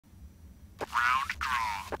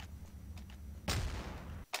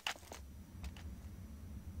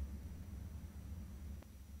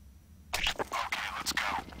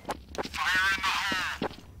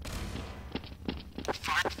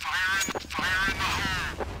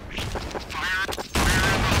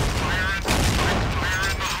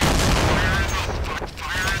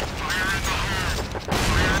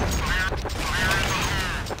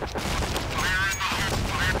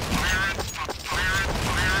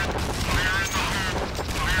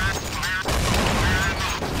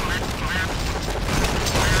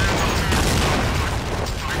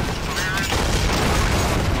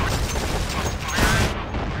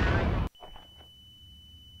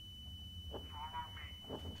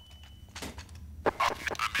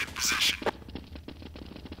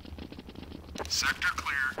Sector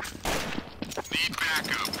clear. Need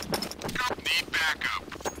backup. Go. Need backup.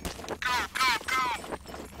 Go, go, go!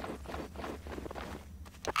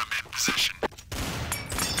 I'm in position.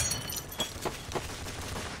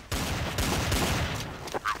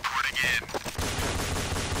 Reporting in.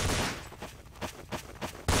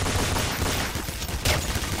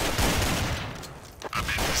 I'm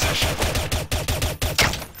in position.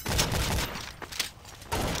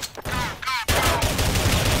 Go, go, go!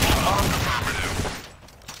 Affirmative.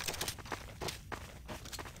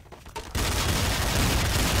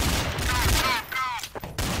 Go, go, go!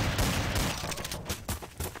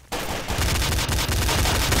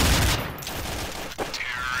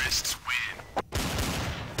 Terrorists win.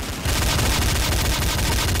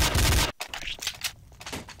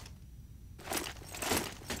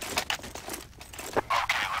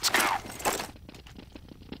 Okay, let's go.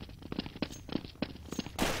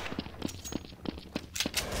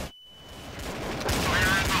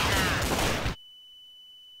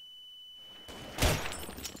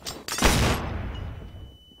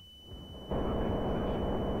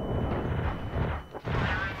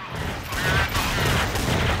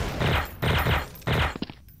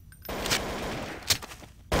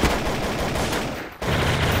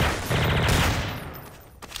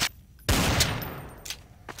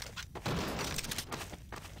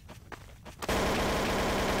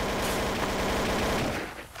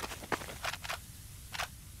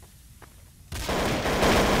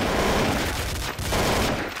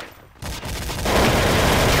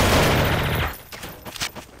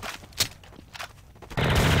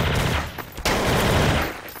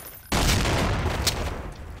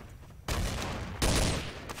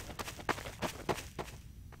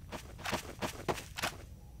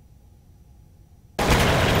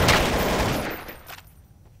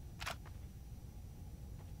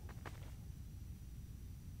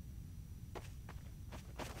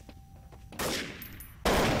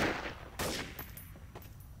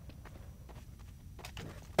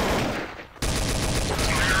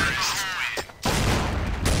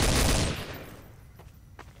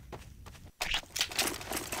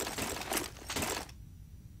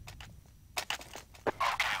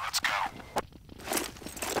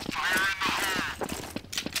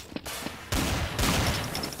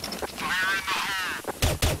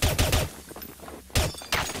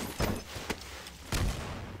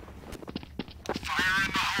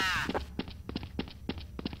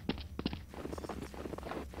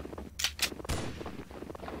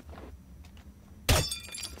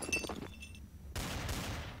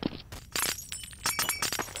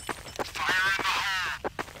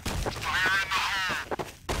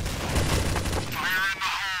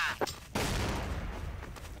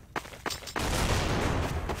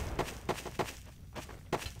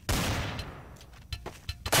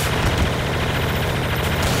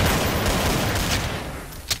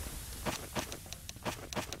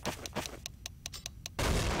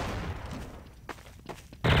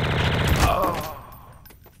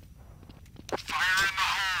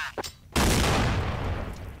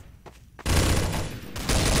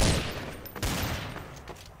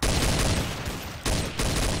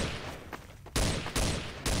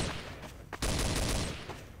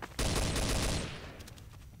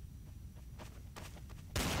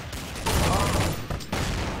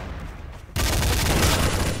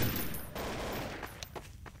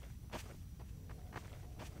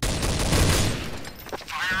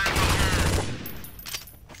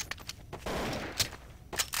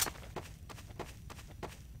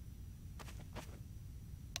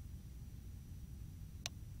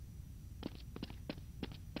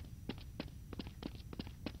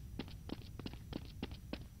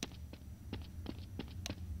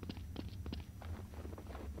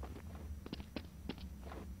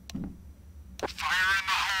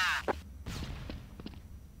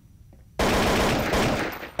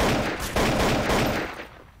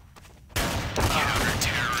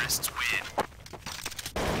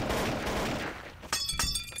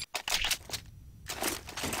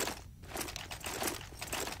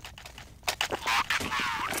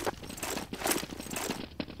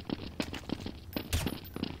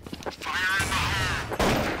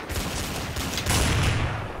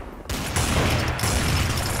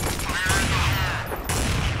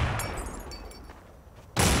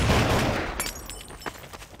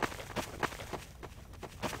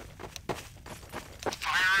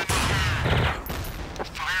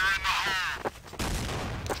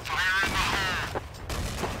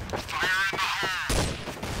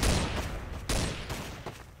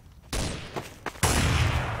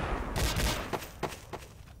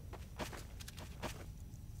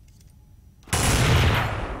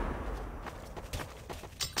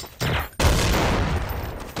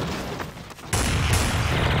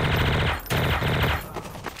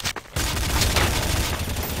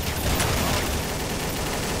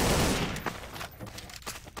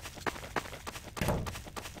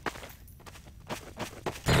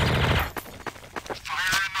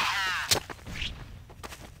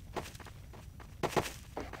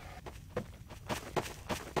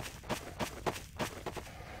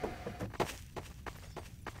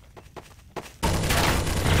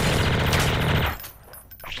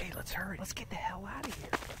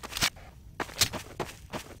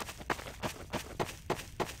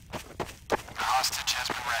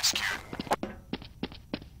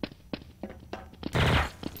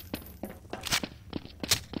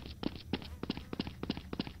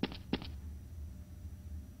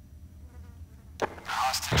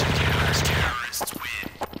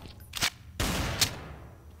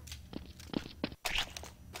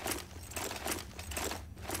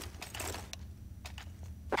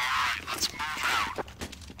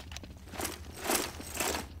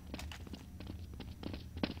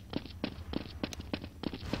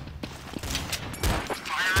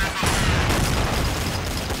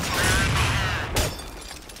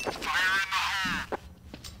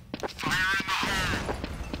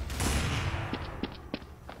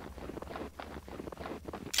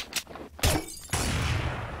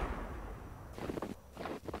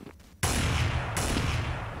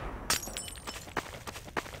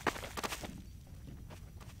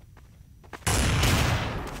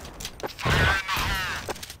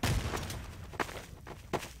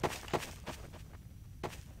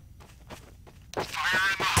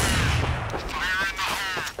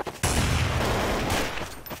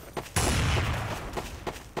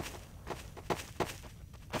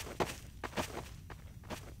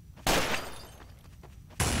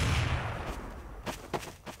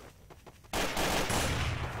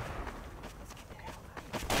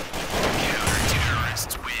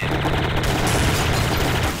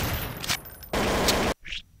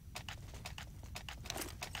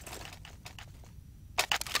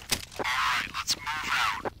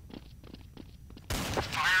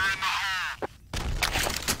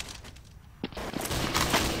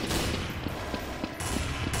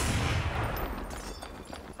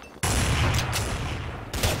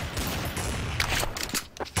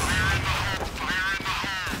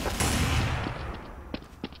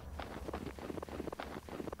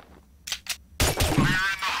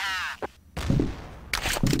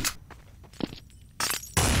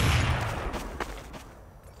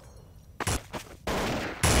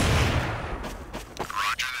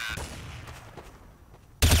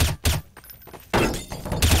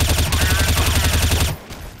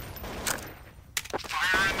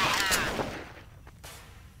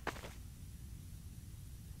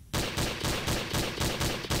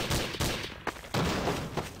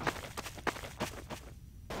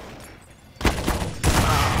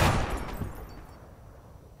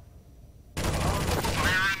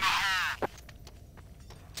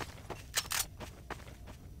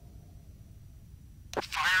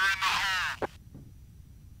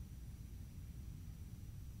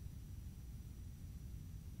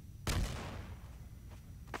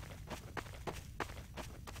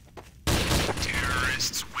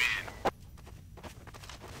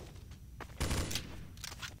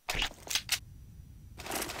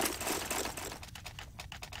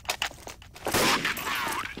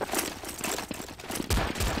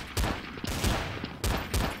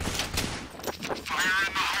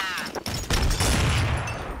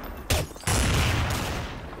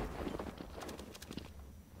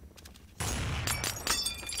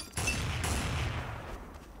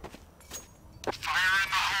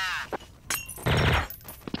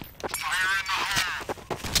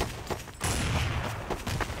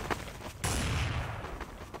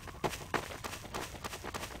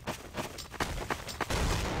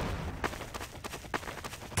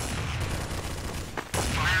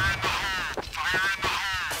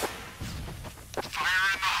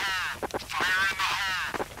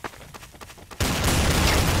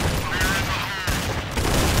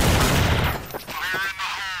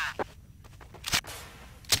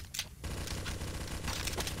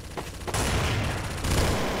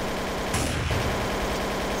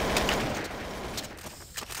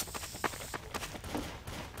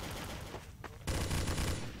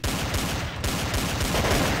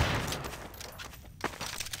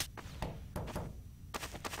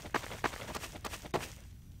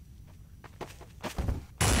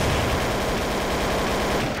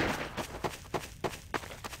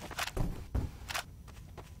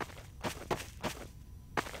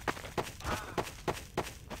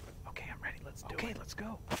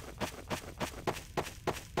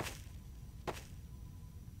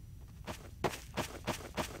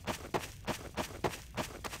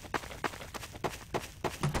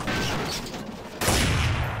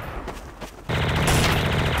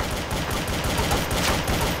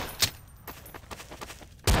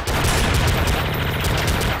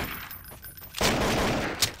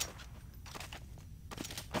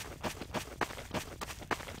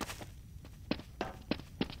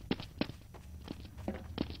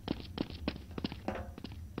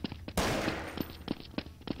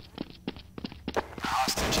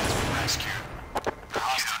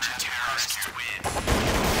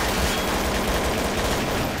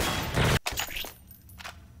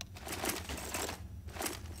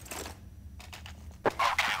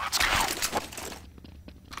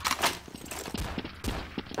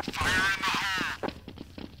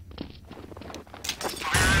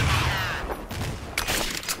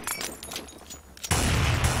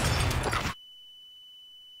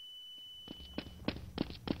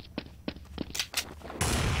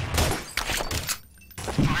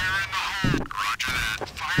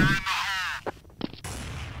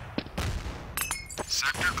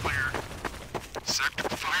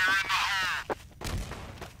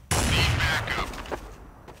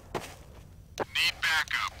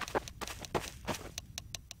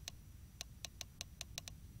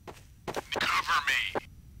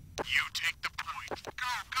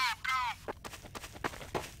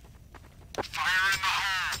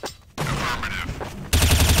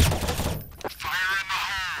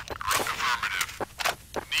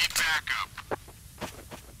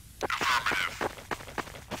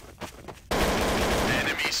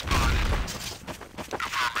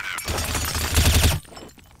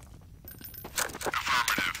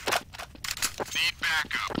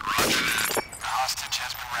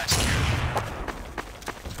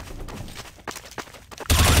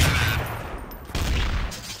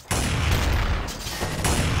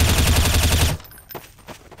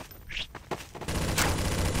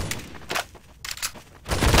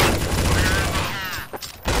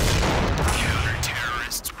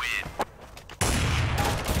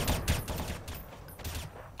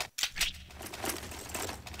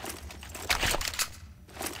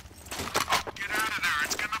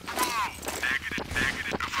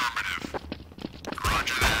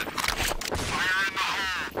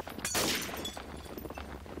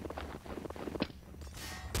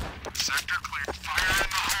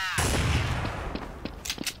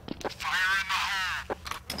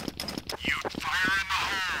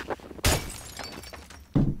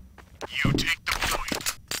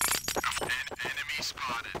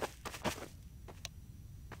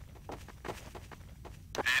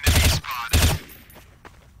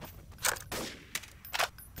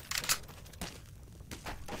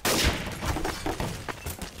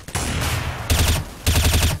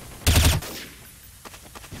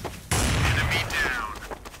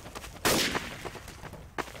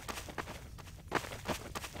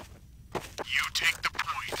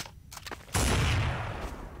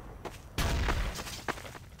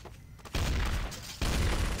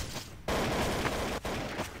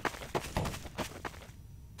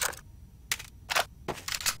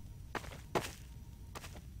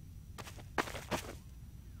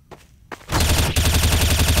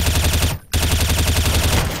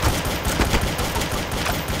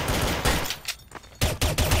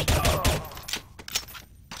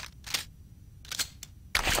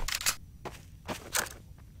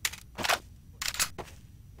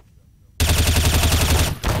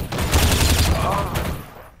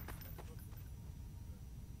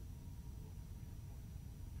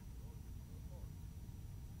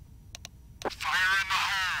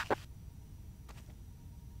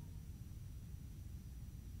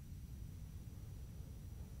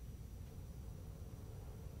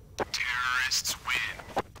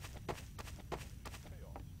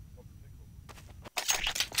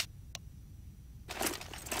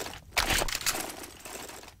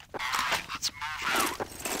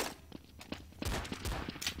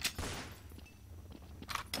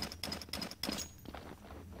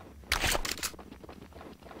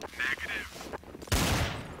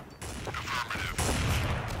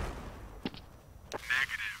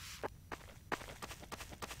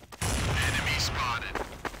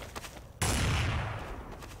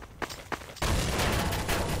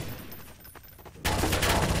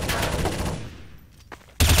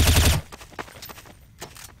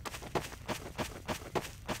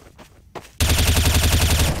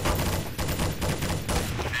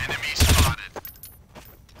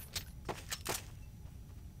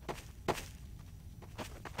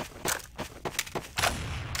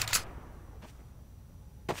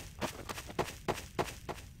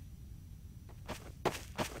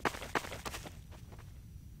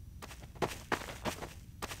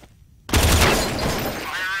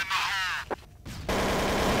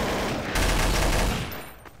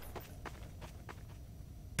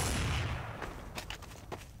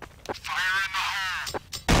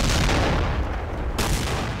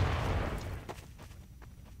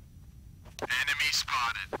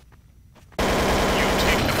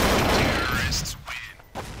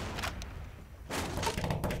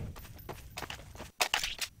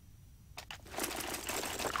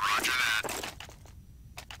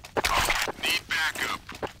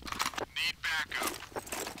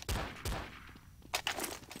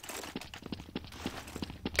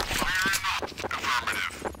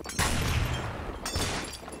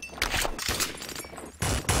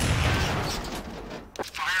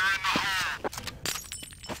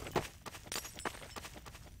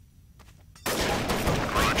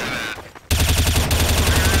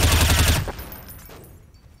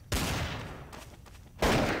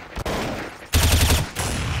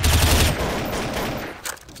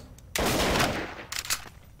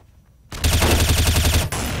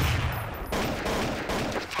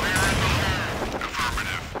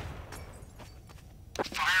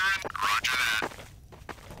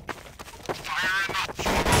 Fire in the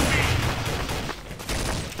follow me.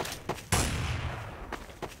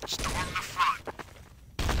 Storm the front.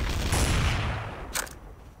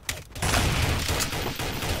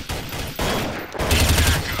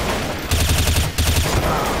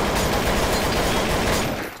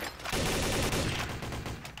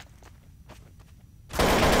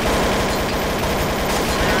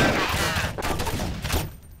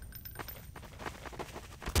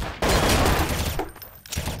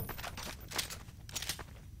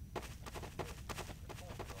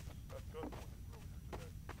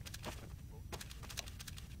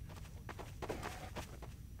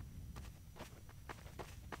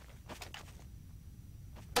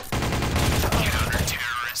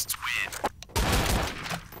 Counter-terrorists win.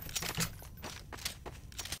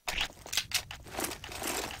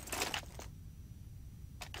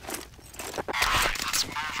 Alright, let's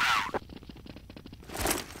move out.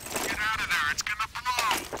 Get out of there, it's gonna blow!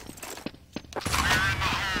 Fire in the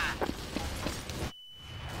hole!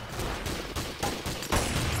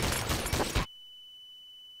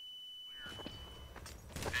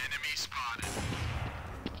 Enemy spotted.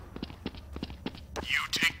 You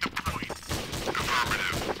take the point.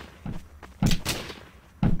 Affirmative.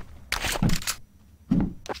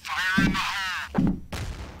 Fire in the hole!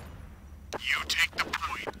 You take the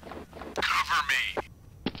point. Cover me.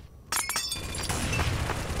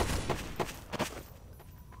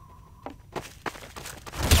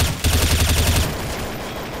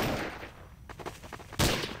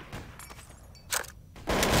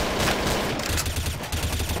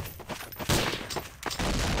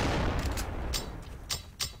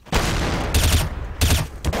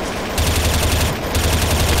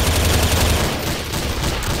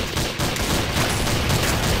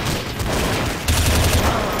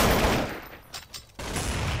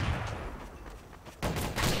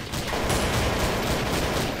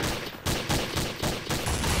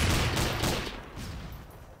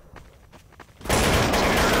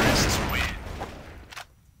 Terrorists win.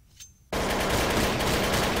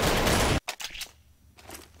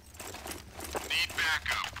 Need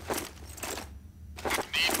backup.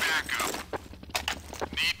 Need backup.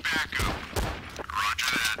 Need backup.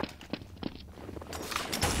 Roger that.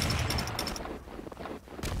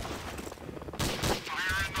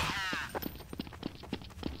 Fire in the hole.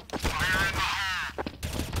 Fire in the hole.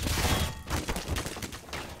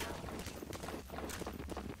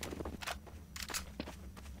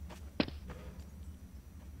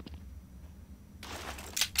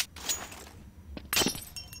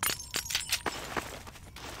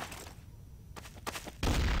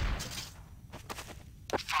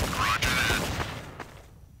 Roger that.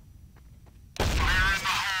 Fire in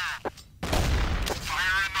the hole.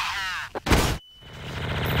 Fire in the hole.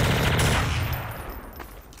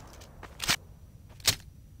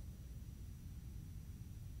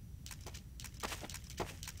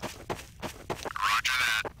 Roger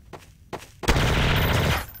that.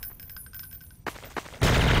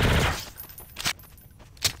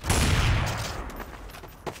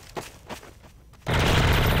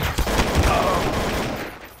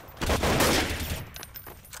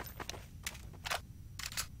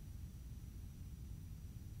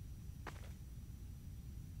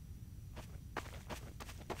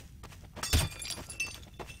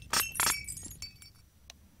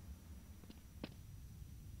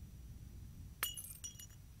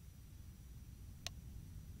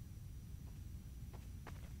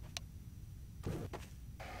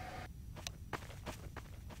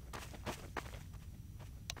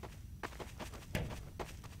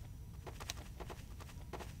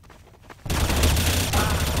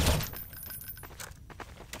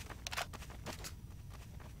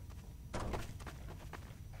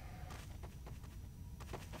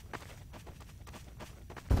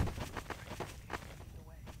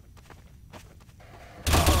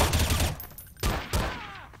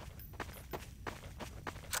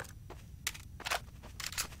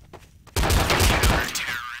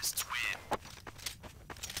 Counter-terrorists win.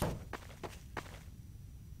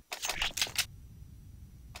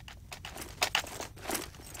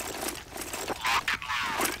 Lock and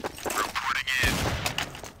load. Reporting in.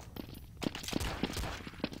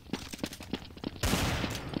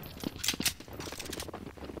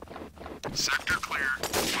 Sector clear.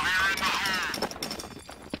 Fire in the hole.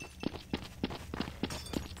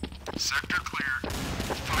 Sector clear.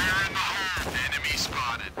 Fire in the hole. Enemy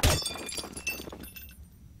spotted.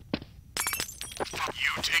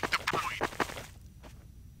 You take the point.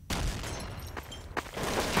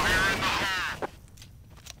 Fire in the hole.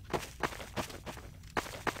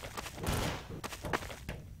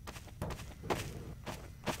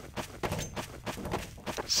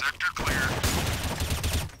 Sector Sector clear.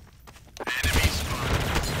 Enemy spotted.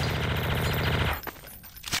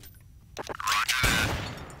 Roger that.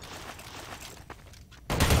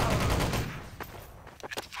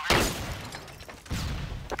 Fire.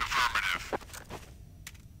 Affirmative.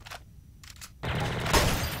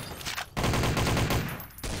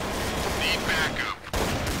 Need backup.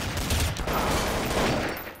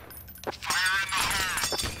 Fire in the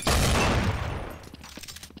hole.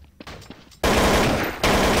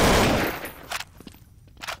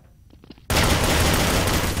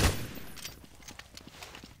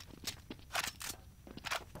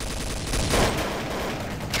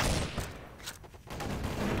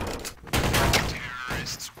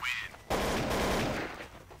 Terrorists win.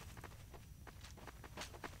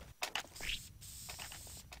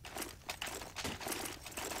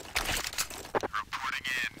 Reporting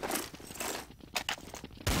in.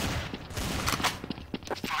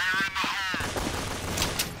 Fire in the hole.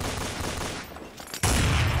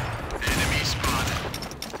 Enemy spotted.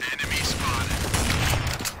 Enemy spotted.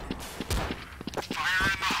 Fire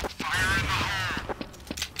in the hole.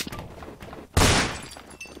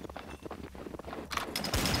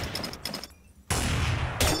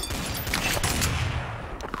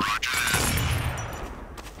 Roger that.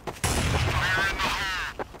 Fire in the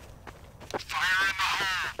hole. Fire in the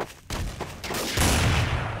hole.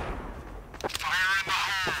 Fire in the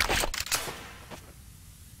hole.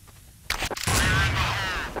 Fire in the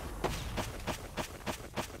hole.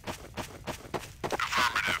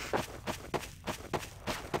 Affirmative.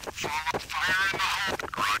 Fire in the hole.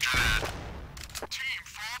 Roger that. Team,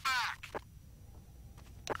 fall back.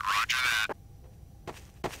 Roger that.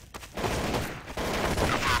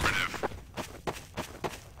 Affirmative.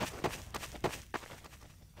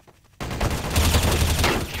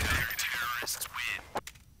 Terrorists win.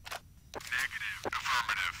 Negative.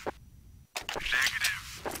 Affirmative. Negative.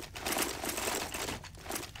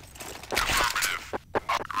 Affirmative.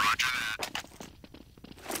 Roger that.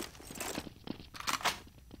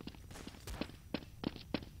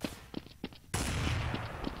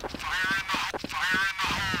 Fire in the hole. Fire in the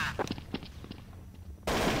hole.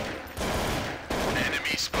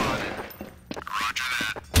 Enemy spotted. Roger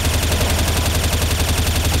that.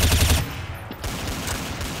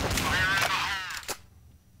 Fire in the hole.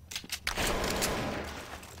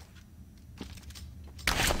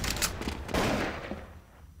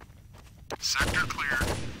 Sector clear.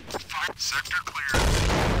 Sector clear.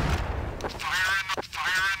 Fire in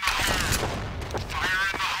the hole. Fire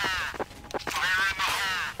in the hole. Fire in the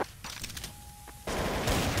hole.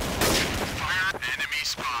 Fire. Enemy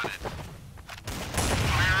spotted.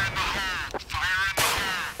 Fire in the hole. Fire in the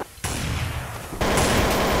hole.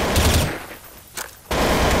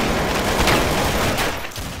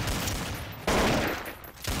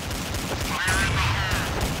 Fire in the hole.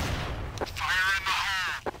 Fire in the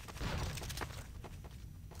hole.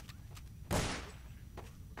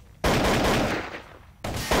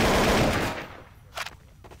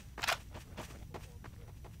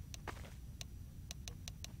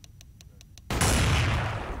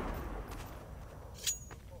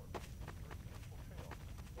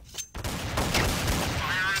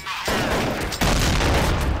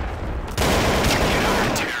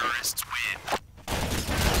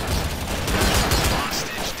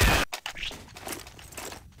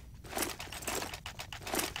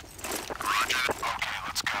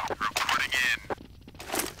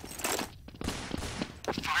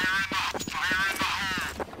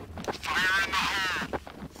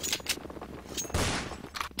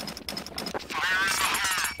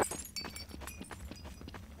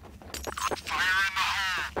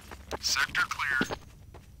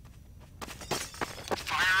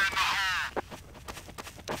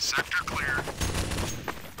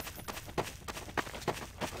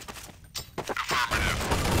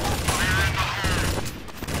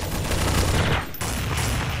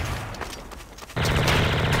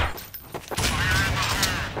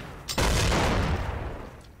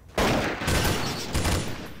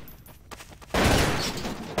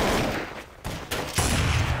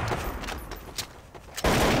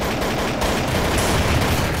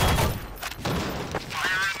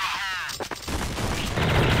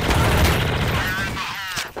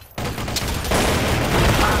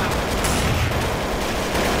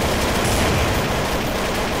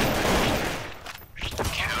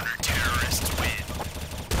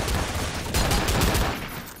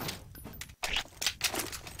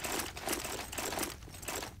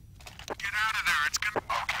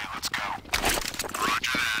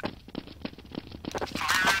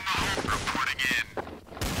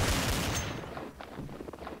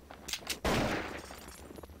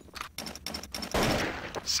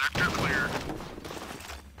 sector clear.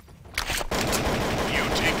 You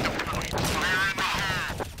take the point. Fire in the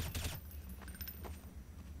hole.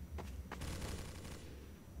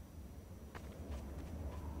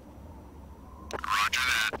 Roger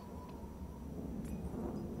that.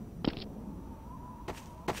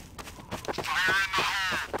 Fire in the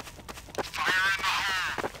hole. Fire in the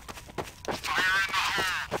hole. Fire in the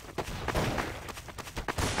hole.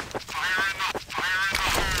 Fire in the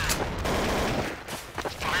hole.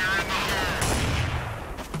 Fire in the hole.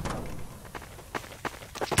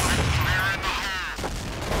 Fire in the hole.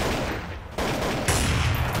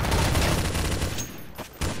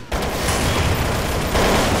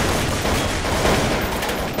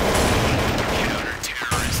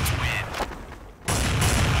 Counter-terrorists win.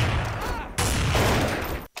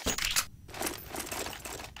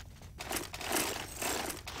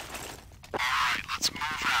 Alright, let's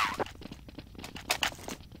move out.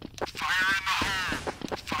 Fire in the hole.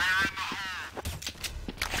 Fire in the hole.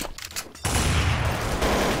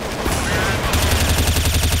 Fire in the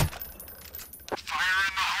hole. Fire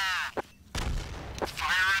in the hole.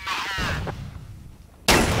 Fire in the hole.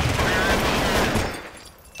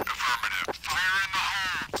 Affirmative. Fire in the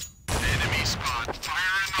hole. Enemy spot.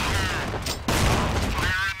 Fire in the hole.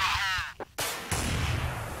 Fire in the hole.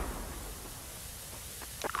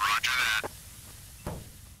 Roger that.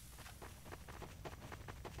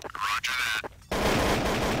 Roger that.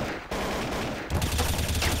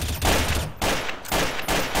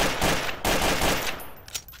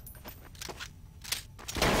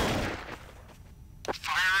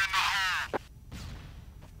 Fire in the hole.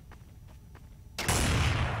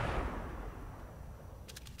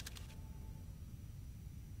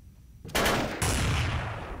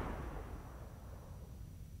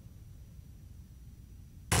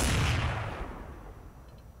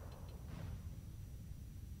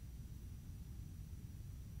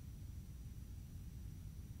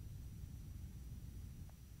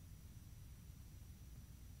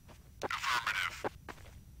 Affirmative.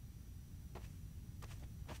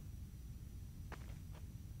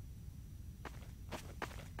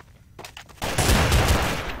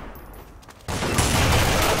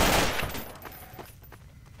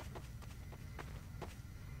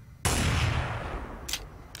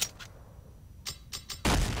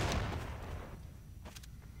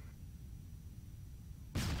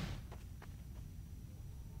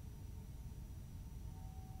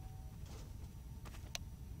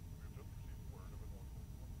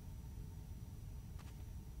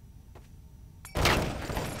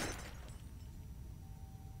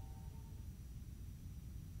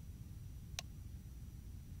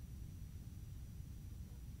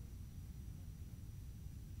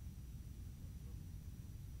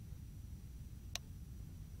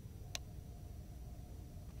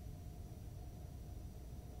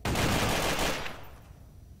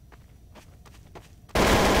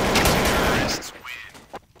 Terrorists win.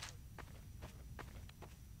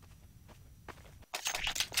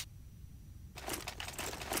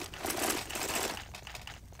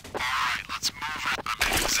 Alright, let's move out. I'm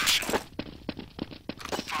in position.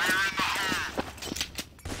 Fire in the hole.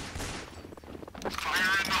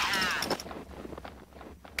 Fire in the hole.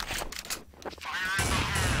 Fire in the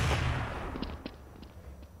hole.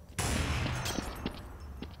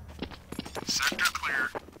 Sector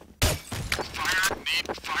clear.